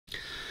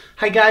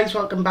Hi guys,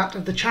 welcome back to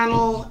the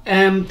channel.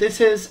 This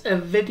is a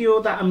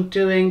video that I'm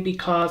doing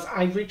because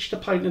I've reached a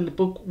point in the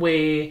book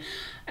where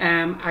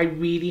I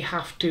really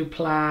have to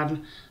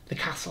plan the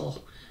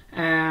castle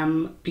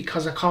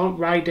because I can't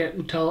write it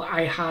until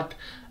I had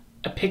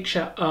a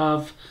picture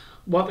of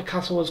what the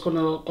castle was going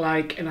to look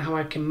like and how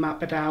I can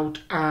map it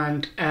out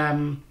and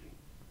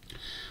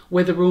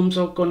where the rooms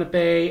are going to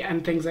be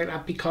and things like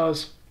that,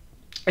 because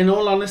in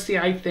all honesty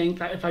I think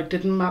that if I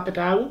didn't map it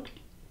out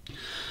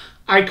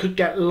I could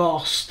get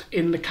lost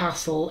in the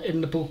castle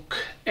in the book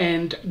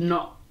and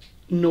not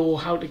know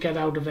how to get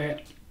out of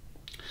it.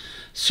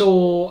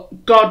 So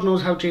God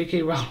knows how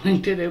J.K.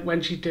 Rowling did it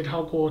when she did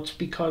Hogwarts,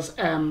 because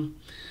that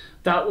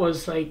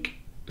was like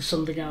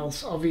something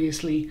else,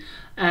 obviously.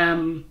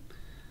 So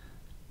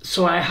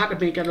I had to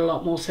make it a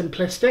lot more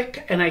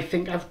simplistic, and I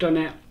think I've done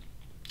it.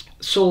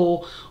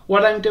 So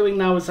what I'm doing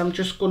now is I'm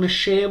just going to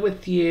share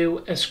with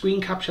you a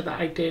screen capture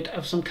that I did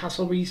of some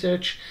castle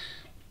research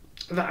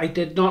that I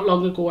did not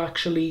long ago,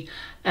 actually,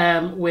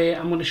 where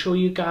I'm going to show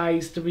you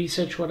guys the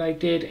research what I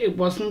did. It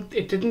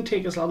didn't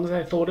take as long as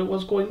I thought it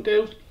was going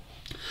to,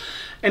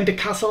 and the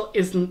castle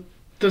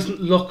doesn't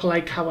look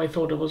like how I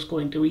thought it was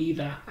going to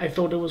either. I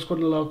thought it was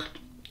going to look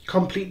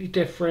completely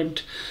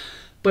different,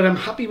 but I'm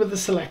happy with the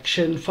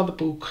selection for the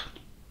book.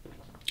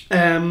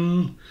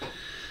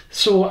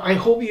 So I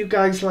hope you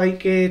guys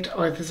like it,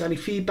 or if there's any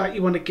feedback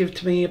you want to give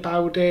to me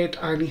about it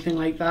or anything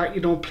like that,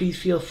 you know, please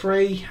feel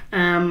free.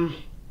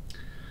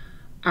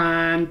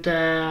 And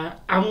I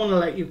want to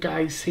let you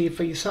guys see it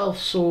for yourself,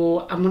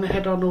 so I'm going to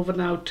head on over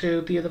now to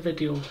the other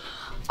video.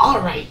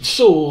 Alright,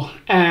 so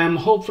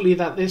hopefully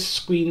that this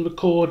screen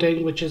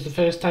recording, which is the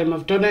first time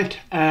I've done it,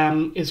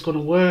 is going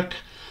to work,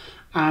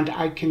 and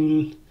I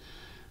can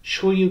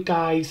show you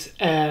guys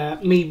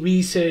me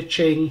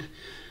researching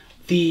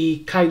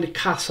the kind of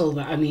castle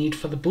that I need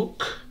for the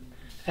book.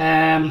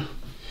 I've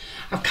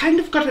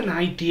kind of got an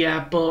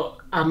idea, but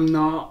I'm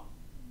not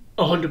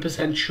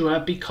 100%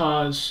 sure,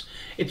 because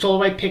it's all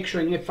right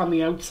picturing it from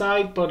the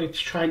outside, but it's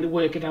trying to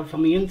work it out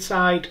from the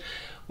inside,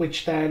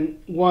 which then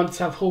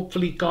once I've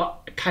hopefully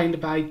got a kind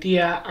of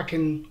idea, I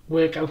can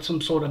work out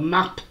some sort of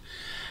map.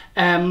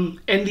 And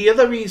the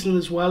other reason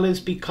as well is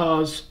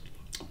because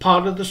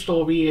part of the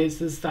story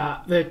is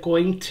that they're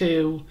going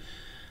to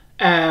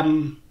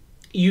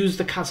use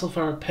the castle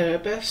for a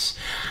purpose.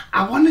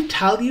 I want to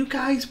tell you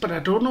guys, but I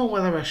don't know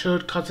whether I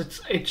should, because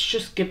it's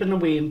just giving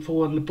away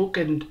info in the book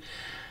and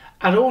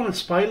I don't want to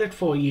spoil it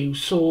for you.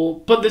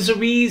 So, but there's a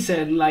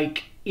reason,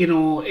 like, you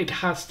know, it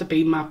has to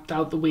be mapped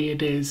out the way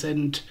it is,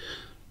 and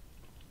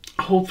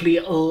hopefully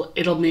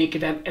it'll make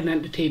it an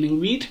entertaining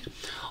read.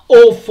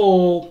 All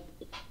for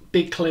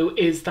big clue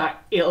is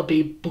that it'll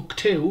be book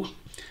 2,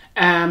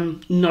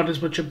 not as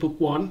much a book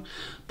 1,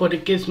 but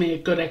it gives me a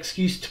good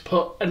excuse to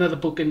put another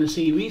book in the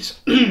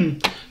series.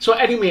 So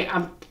anyway,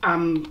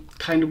 I'm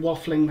kind of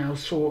waffling now,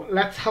 so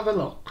let's have a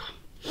look.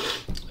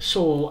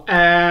 So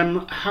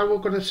how we're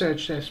going to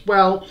search this?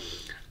 Well,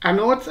 I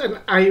know it's an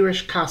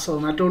Irish castle,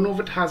 and I don't know if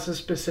it has a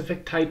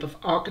specific type of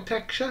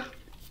architecture.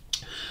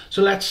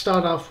 So let's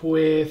start off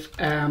with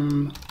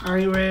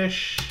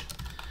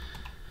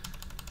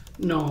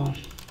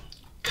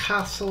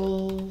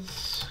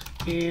castles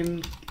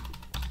in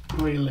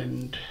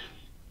Ireland.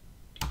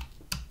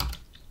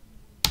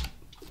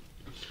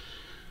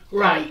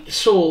 Right,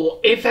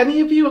 so if any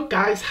of you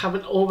guys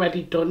haven't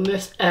already done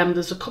this,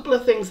 there's a couple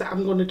of things that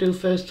I'm going to do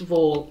first of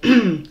all.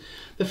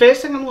 The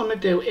first thing I'm going to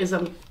do is,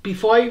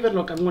 before I even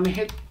look, I'm going to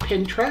hit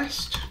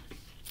Pinterest.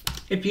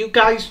 If you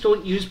guys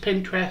don't use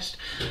Pinterest,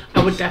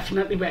 I would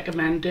definitely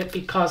recommend it,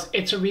 because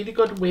it's a really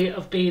good way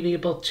of being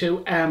able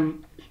to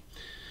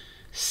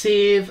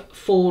save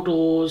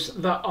photos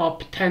that are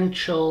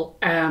potential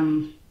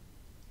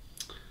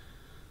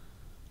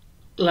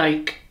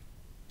like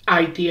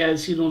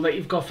ideas, you know, that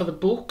you've got for the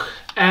book.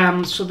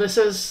 So this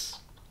is,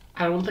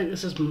 I don't think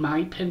this is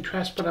my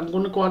Pinterest, but I'm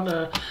going to go on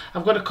to,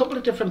 I've got a couple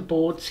of different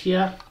boards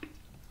here.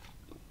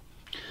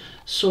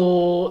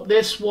 So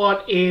this one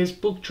is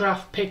book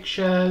draft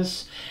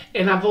pictures,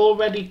 and I've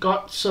already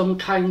got some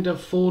kind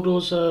of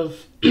photos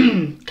of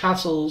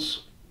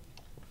castles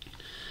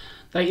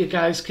that you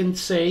guys can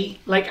see.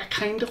 Like, I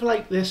kind of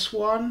like this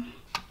one,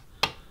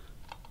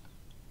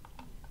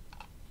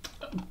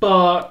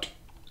 but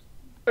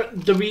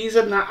the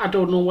reason that I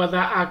don't know whether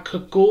I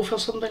could go for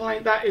something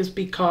like that is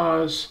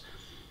because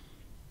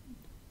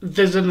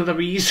there's another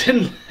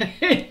reason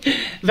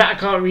that I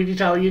can't really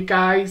tell you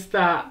guys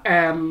that.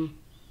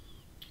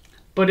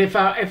 But if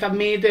I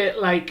made it,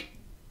 like,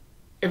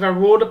 if I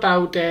wrote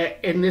about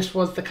it and this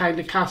was the kind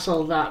of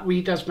castle that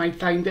readers might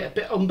find it a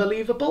bit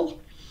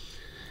unbelievable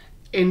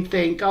and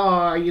think,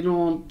 oh, you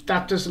know,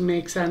 that doesn't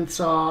make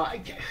sense, or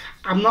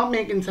I'm not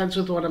making sense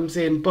with what I'm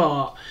saying,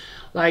 but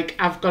like,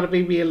 I've got to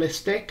be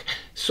realistic.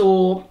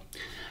 So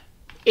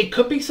it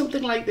could be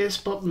something like this,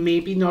 but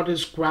maybe not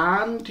as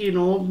grand, you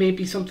know,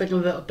 maybe something a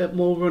little bit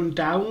more run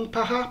down,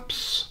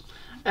 perhaps.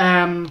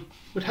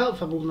 Would help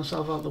if I move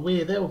myself out of the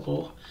way. There we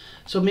go.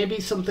 So maybe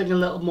something a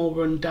little more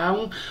run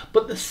down,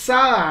 but the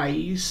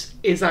size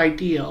is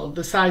ideal.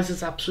 The size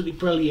is absolutely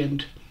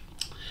brilliant.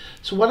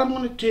 So what I'm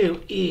going to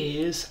do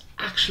is,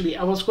 actually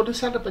I was going to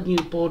set up a new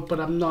board, but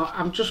I'm not.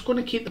 I'm just going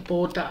to keep the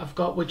board that I've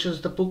got, which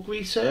is the book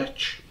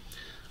research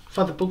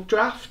for the book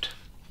draft.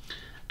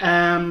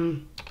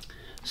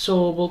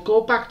 So we'll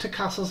go back to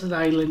castles and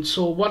islands.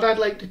 So what I'd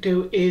like to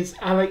do is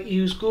I like to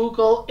use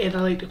Google, and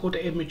I like to go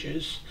to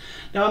images.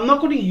 Now I'm not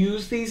going to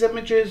use these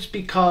images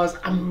because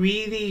I'm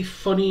really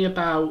funny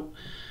about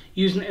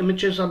using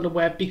images on the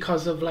web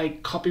because of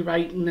like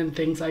copywriting and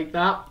things like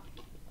that.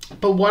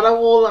 But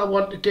all I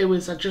want to do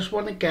is I just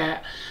want to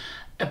get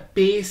a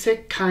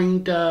basic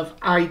kind of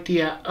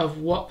idea of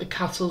what the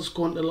castle's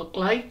going to look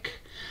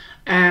like.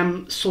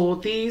 So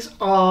these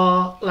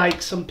are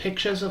like some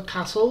pictures of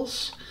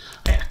castles.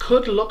 I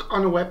could look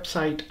on a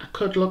website, I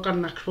could look on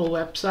an actual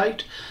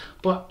website,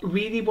 but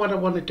really what I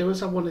want to do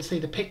is I want to see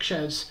the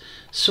pictures.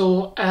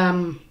 So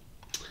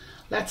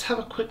let's have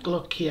a quick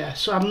look here.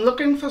 So I'm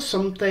looking for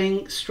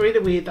something straight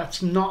away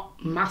that's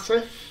not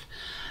massive.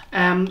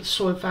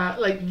 So if I,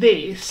 like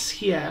this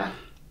here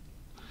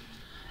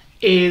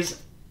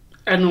is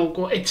a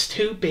no-go. It's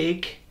too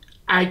big.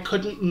 I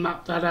couldn't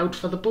map that out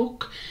for the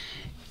book.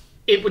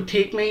 It would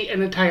take me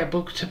an entire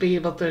book to be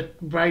able to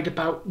write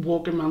about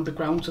walking around the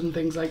grounds and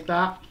things like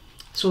that.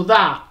 So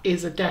that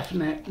is a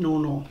definite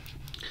no-no.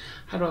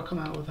 How do I come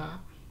out with that?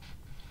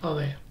 Oh,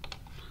 there.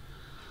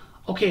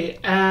 Okay,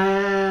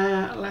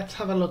 let's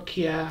have a look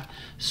here.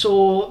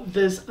 So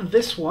there's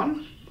this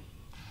one,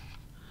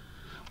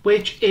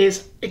 which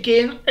is,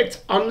 again, it's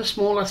on the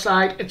smaller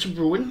side. It's a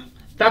ruin.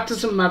 That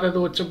doesn't matter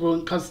though, it's a ruin,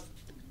 because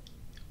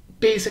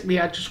basically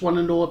I just want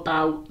to know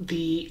about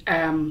the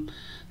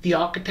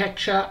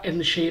architecture and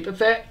the shape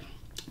of it,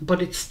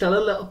 but it's still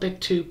a little bit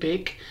too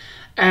big.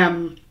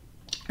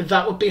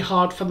 That would be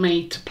hard for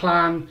me to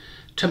plan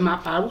to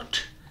map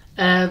out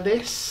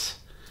this.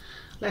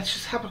 Let's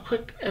just have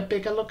a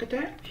bigger look at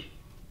it.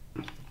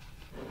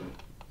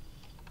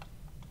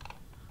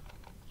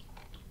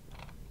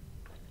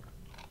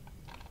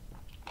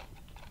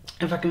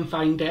 If I can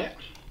find it.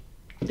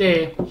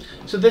 There.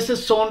 So this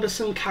is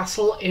Saunderson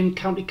Castle in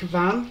County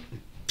Cavan.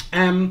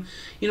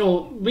 You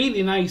know,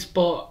 really nice,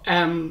 but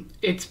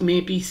it's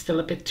maybe still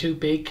a bit too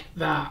big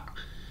that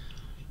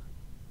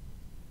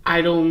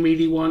I don't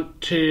really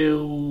want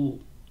to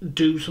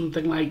do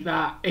something like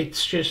that.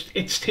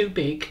 It's too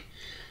big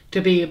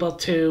to be able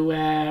to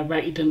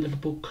write it into the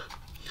book.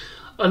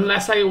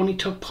 Unless I only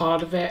took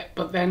part of it,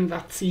 but then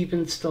that's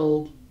even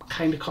still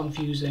kind of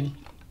confusing.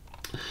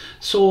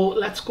 So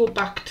let's go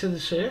back to the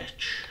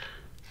search.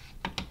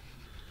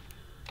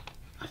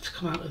 Let's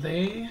come out of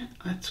there.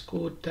 Let's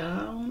go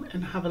down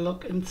and have a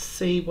look and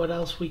see what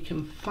else we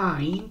can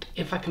find,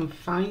 if I can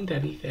find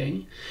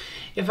anything.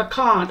 If I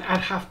can't,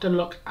 I'd have to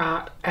look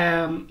at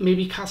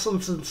maybe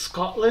castles in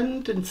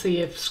Scotland and see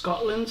if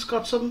Scotland's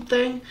got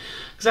something.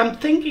 Because I'm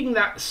thinking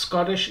that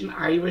Scottish and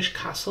Irish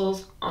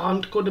castles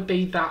aren't going to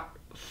be that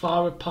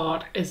far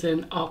apart as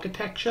in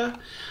architecture.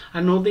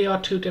 I know they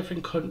are two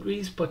different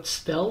countries, but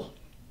still.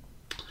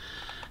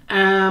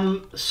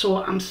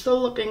 So I'm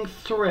still looking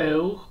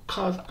through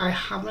because I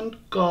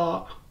haven't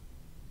got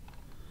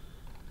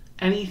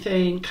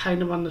anything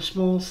kind of on the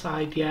small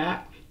side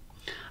yet.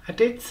 I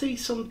did see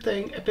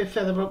something a bit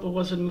further up. It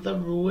was another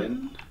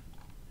ruin.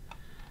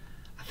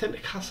 I think the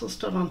castle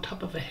stood on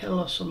top of a hill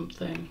or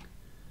something.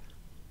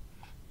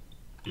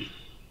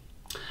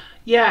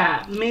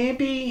 Yeah,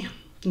 maybe.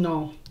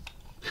 No.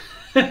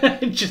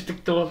 Just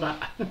ignore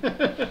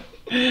that.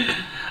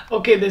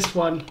 Okay, this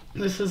one.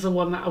 This is the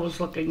one that I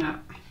was looking at.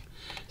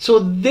 So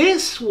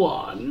this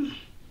one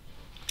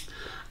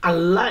I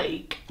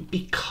like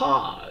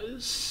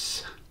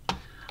because I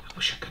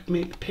wish I could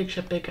make the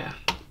picture bigger.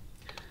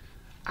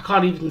 I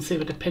can't even see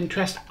with the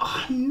Pinterest.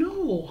 Oh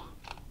no.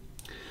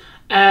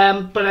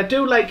 But I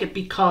do like it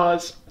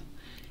because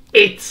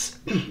it's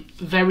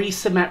very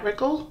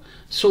symmetrical.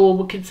 So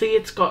we can see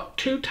it's got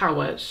two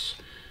towers,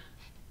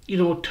 you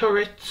know,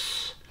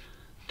 turrets,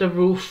 the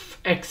roof,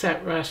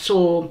 etc.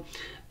 So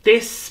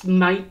this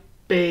might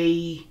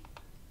be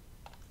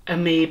a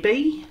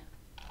maybe.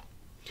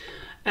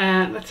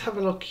 Let's have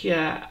a look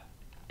here.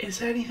 Is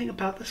there anything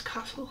about this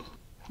castle?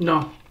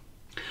 No.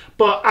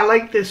 But I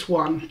like this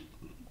one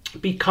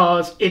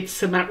because it's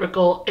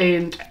symmetrical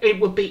and it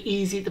would be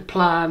easy to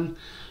plan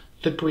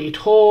the Great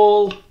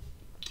Hall,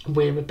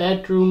 where the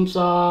bedrooms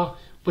are,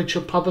 which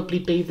will probably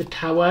be the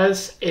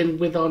towers and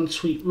with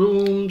ensuite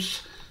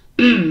rooms.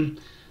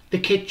 The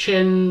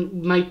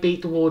kitchen might be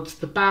towards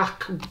the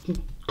back,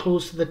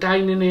 close to the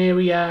dining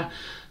area.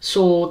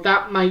 So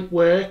that might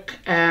work,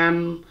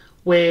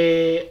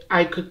 where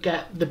I could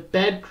get the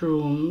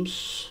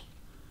bedrooms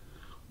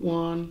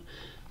 1,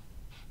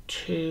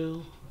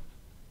 2,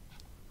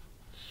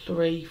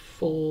 3,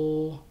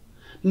 4.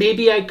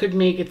 Maybe I could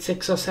make it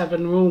 6 or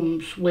 7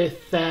 rooms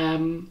with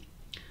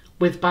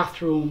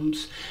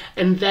bathrooms,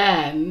 and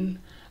then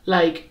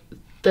like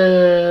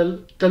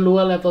the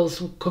lower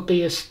levels could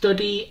be a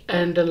study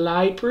and a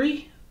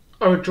library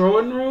or a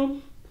drawing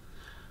room.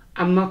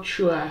 I'm not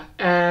sure.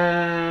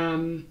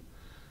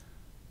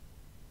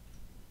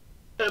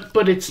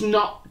 But it's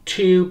not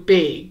too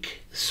big,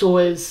 so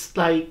is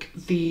like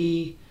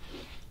the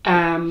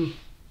to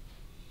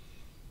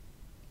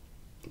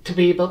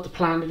be able to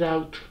plan it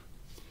out.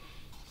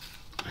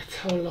 Let's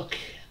have a look.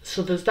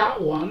 So there's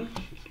that one.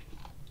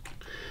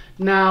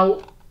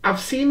 Now I've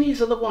seen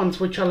these other ones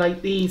which are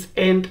like these,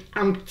 and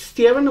I'm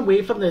steering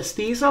away from this.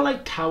 These are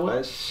like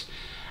towers,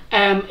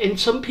 and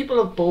some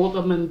people have bought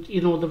them and, you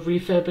know, they've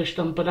refurbished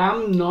them, but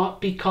I'm not,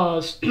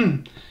 because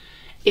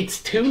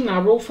it's too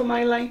narrow for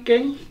my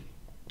liking.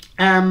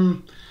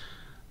 And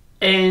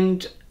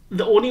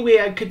the only way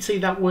I could see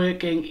that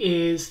working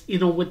is, you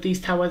know, with these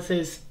towers,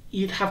 is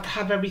you'd have to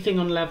have everything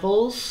on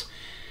levels,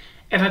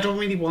 and I don't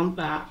really want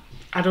that.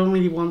 I don't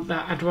really want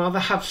that. I'd rather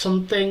have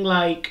something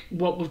like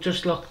what we've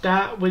just looked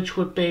at, which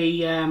would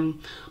be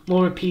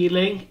more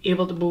appealing,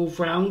 able to move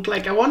around.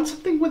 Like, I want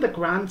something with a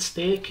grand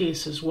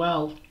staircase as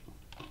well.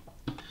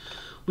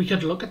 We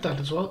could look at that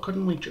as well,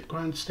 couldn't we?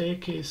 Grand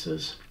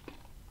staircases.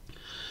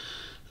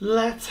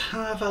 Let's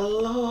have a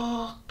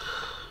look.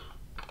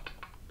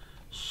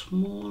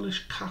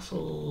 Smallish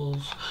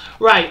castles.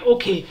 Right,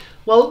 okay.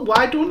 Well,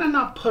 why don't I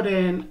not put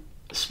in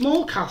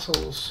small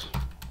castles?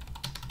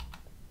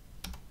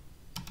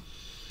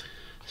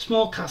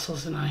 Small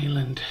castles in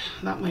Ireland.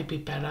 That might be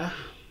better.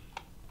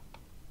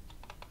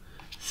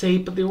 See,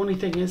 but the only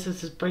thing is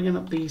it's bringing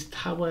up these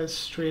towers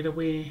straight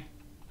away.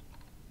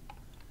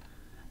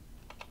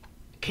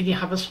 Can you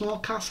have a small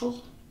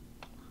castle?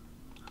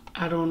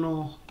 I don't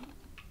know.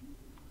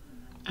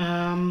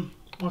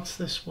 What's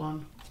this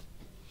one?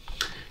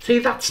 See,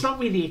 that's not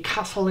really a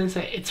castle, is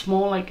it? It's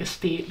more like a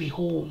stately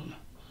home.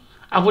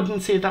 I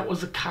wouldn't say that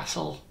was a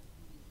castle.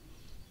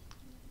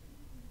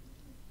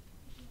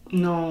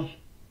 No.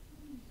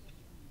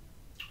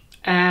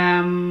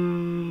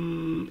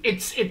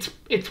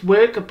 It's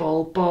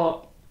workable,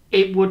 but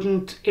it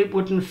wouldn't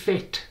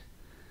fit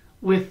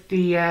with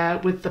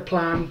the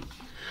plan.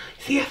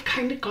 See, I've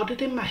kind of got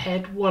it in my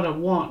head what I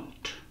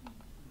want,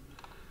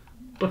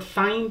 but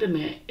finding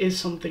it is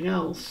something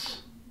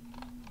else.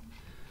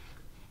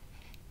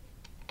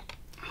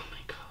 Oh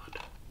my god.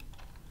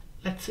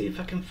 Let's see if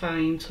I can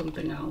find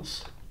something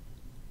else.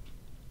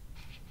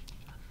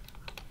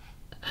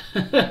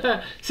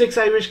 6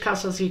 Irish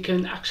castles you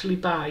can actually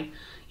buy.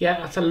 Yeah,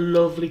 that's a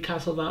lovely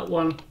castle, that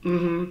one.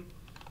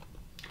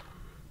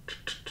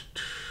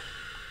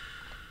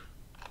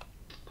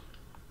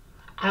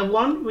 I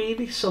want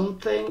really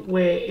something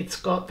where it's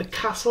got the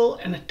castle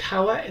and a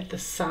tower at the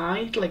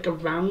side, like a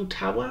round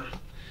tower,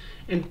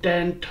 and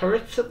then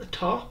turrets at the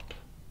top.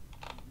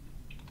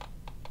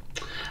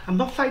 I'm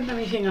not finding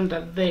anything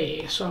under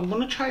there, so I'm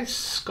going to try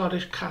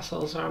Scottish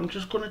castles, or I'm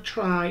just going to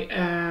try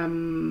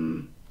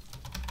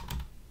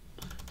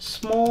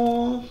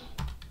small.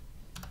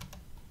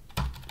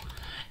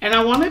 And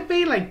I want it to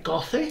be like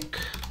Gothic.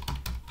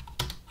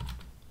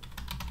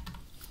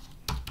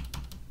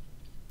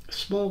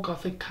 Small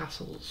Gothic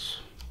castles.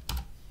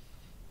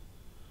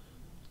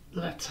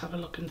 Let's have a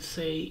look and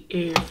see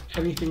if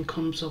anything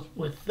comes up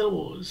with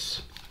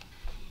those.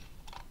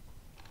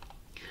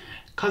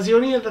 Because the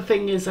only other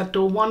thing is I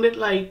don't want it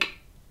like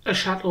a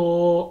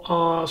chateau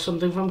or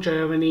something from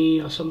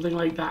Germany or something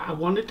like that. I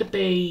want it to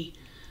be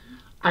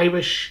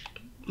Irish,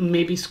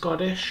 maybe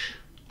Scottish.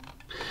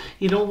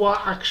 You know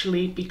what,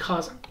 actually,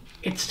 because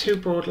it's too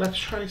broad, let's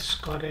try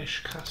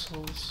Scottish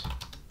castles.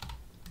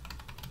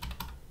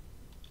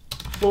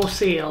 For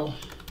sale.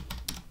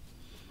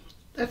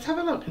 Let's have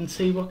a look and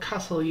see what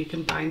castle you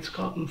can buy in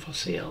Scotland for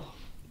sale.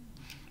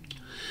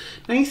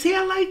 Now you see,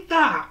 I like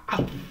that.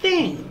 I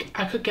think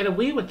I could get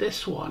away with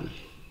this one.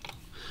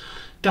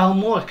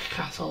 Dalmoric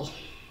Castle.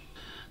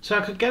 So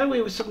I could get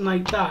away with something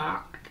like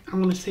that.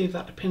 I'm going to save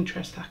that to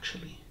Pinterest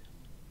actually.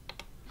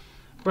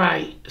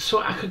 Right,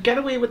 so I could get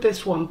away with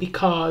this one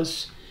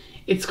because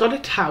it's got a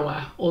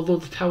tower, although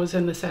the tower's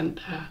in the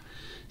centre.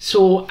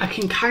 So I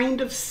can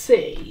kind of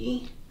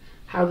see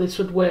how this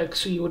would work.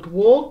 So you would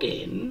walk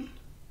in.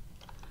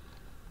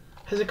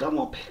 Has it got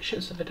more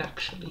pictures of it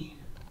actually?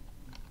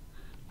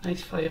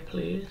 Nice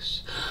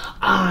fireplace.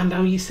 Ah,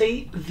 now you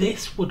see,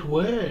 this would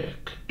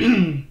work.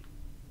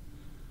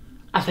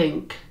 I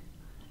think.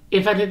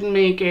 If I didn't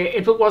make it,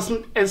 if it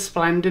wasn't as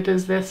splendid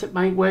as this, it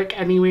might work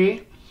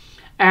anyway.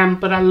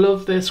 But I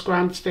love this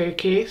grand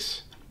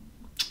staircase.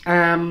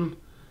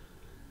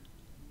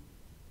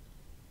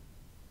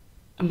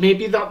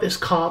 Maybe not this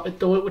carpet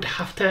though, it would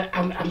have to,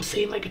 I'm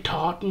seeing like a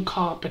tartan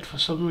carpet for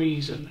some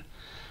reason.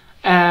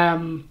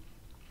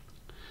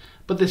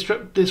 But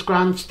this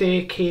grand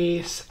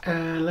staircase,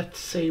 let's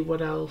see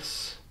what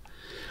else.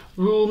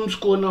 Rooms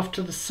going off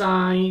to the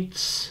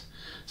sides.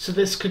 So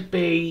this could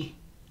be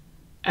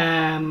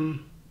the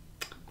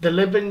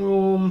living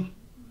room,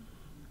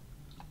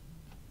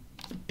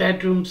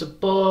 bedrooms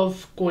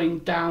above, going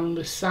down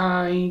the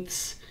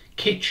sides,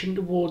 kitchen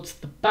towards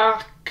the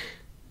back,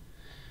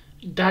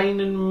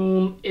 dining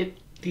room at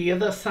the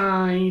other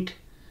side.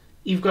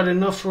 You've got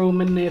enough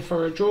room in there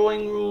for a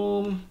drawing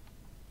room.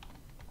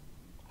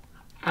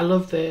 I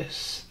love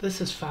this. This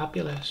is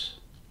fabulous.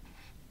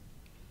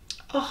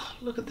 Oh,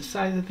 look at the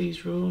size of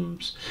these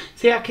rooms.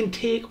 See, I can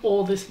take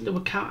all this into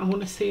account. I'm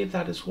going to save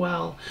that as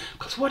well.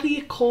 Because what do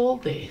you call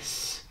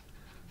this?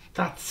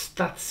 That's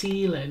that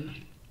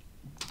ceiling.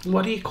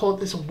 What do you call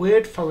this? A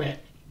word for it.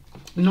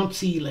 Not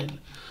ceiling.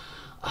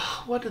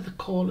 Oh, what do they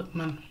call it,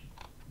 man?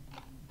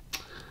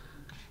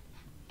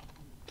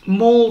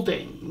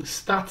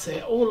 Mouldings. That's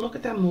it. Oh, look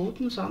at them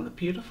mouldings. Aren't they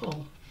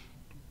beautiful?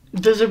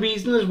 There's a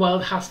reason as well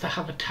it has to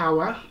have a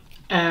tower.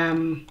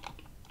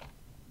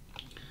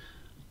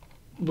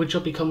 Which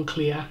will become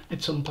clear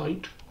at some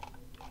point.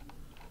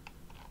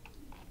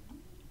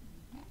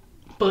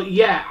 But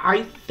yeah,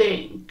 I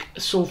think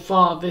so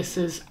far this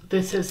is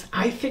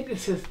I think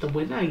this is the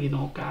winner, you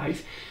know,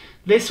 guys.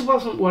 This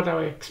wasn't what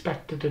I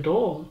expected at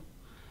all.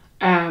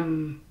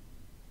 I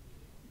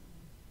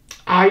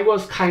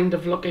was kind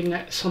of looking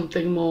at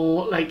something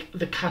more like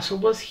the castle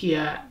was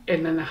here,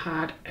 and then I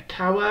had a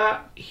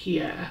tower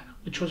here,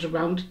 which was a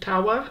rounded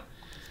tower.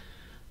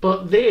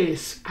 But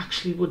this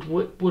actually would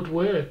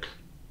work,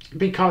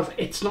 because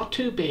it's not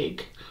too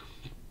big,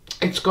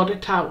 it's got a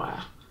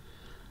tower,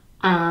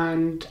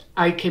 and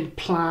I can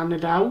plan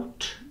it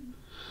out.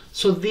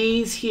 So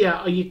these here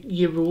are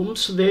your rooms.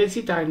 So there's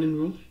your dining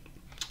room,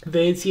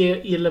 there's your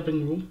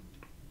living room,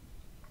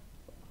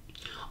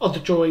 or the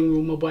drawing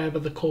room, or whatever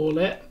they call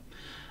it.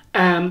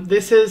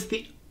 This is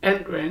the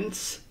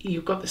entrance.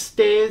 You've got the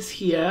stairs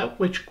here,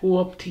 which go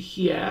up to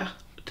here,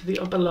 to the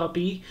upper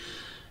lobby.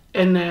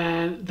 And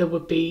then there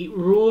would be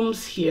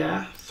rooms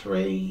here,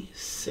 3,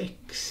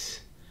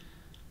 6,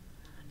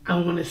 I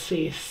want to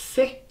say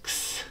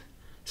 6.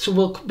 So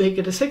we'll make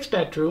it a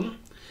 6-bedroom.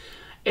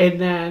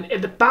 And then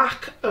in the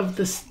back of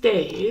the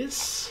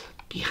stairs,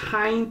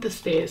 behind the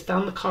stairs,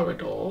 down the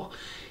corridor,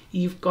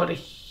 you've got a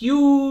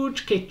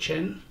huge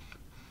kitchen.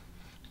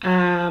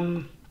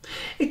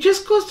 It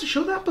just goes to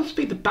show that must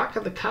be the back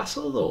of the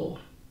castle though.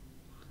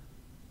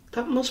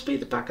 That must be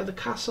the back of the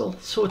castle.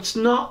 So it's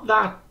not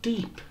that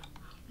deep.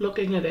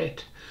 Looking at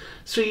it,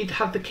 so you'd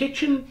have the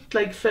kitchen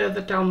like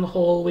further down the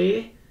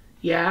hallway,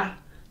 yeah,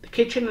 the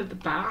kitchen at the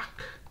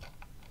back,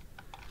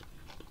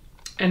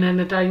 and then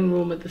the dining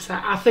room at the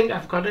side. I think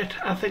I've got it.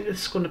 I think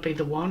this is going to be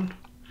the one.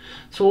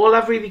 So all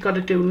I've really got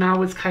to do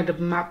now is kind of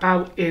map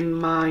out in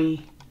my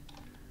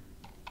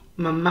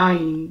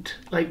mind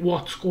like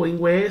what's going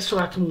where, so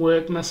I can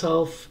work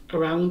myself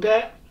around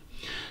it.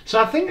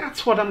 So I think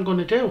that's what I'm going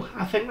to do.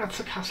 I think that's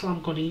the castle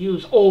I'm going to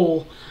use,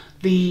 or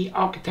the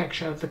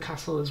architecture of the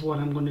castle is what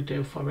I'm going to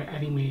do for it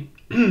anyway.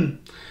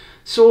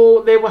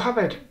 So there we have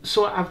it.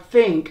 So I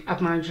think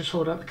I've managed to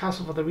sort out the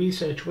castle for the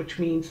research, which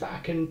means that I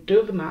can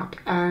do the map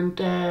and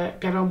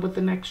get on with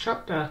the next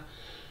chapter.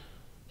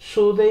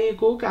 So there you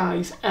go,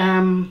 guys.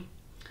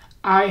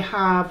 I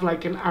have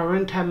like an hour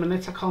and 10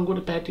 minutes. I can't go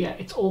to bed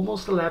yet. It's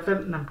almost 11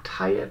 and I'm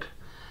tired.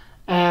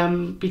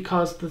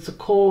 Because there's a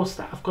course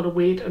that I've got to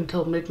wait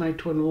until midnight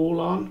to enroll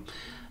on.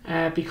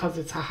 Because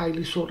it's a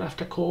highly sought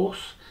after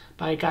course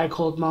by a guy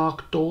called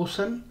Mark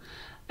Dawson.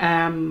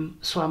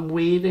 So I'm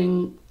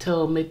waiting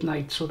till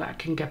midnight so that I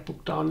can get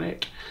booked on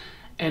it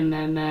and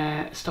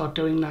then start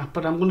doing that.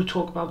 But I'm going to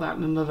talk about that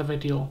in another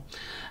video.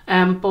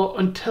 But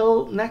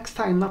until next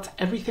time, that's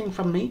everything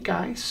from me,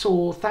 guys.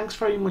 So thanks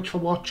very much for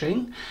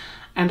watching,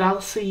 and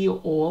I'll see you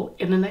all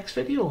in the next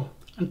video.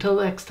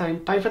 Until next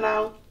time, bye for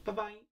now. Bye-bye.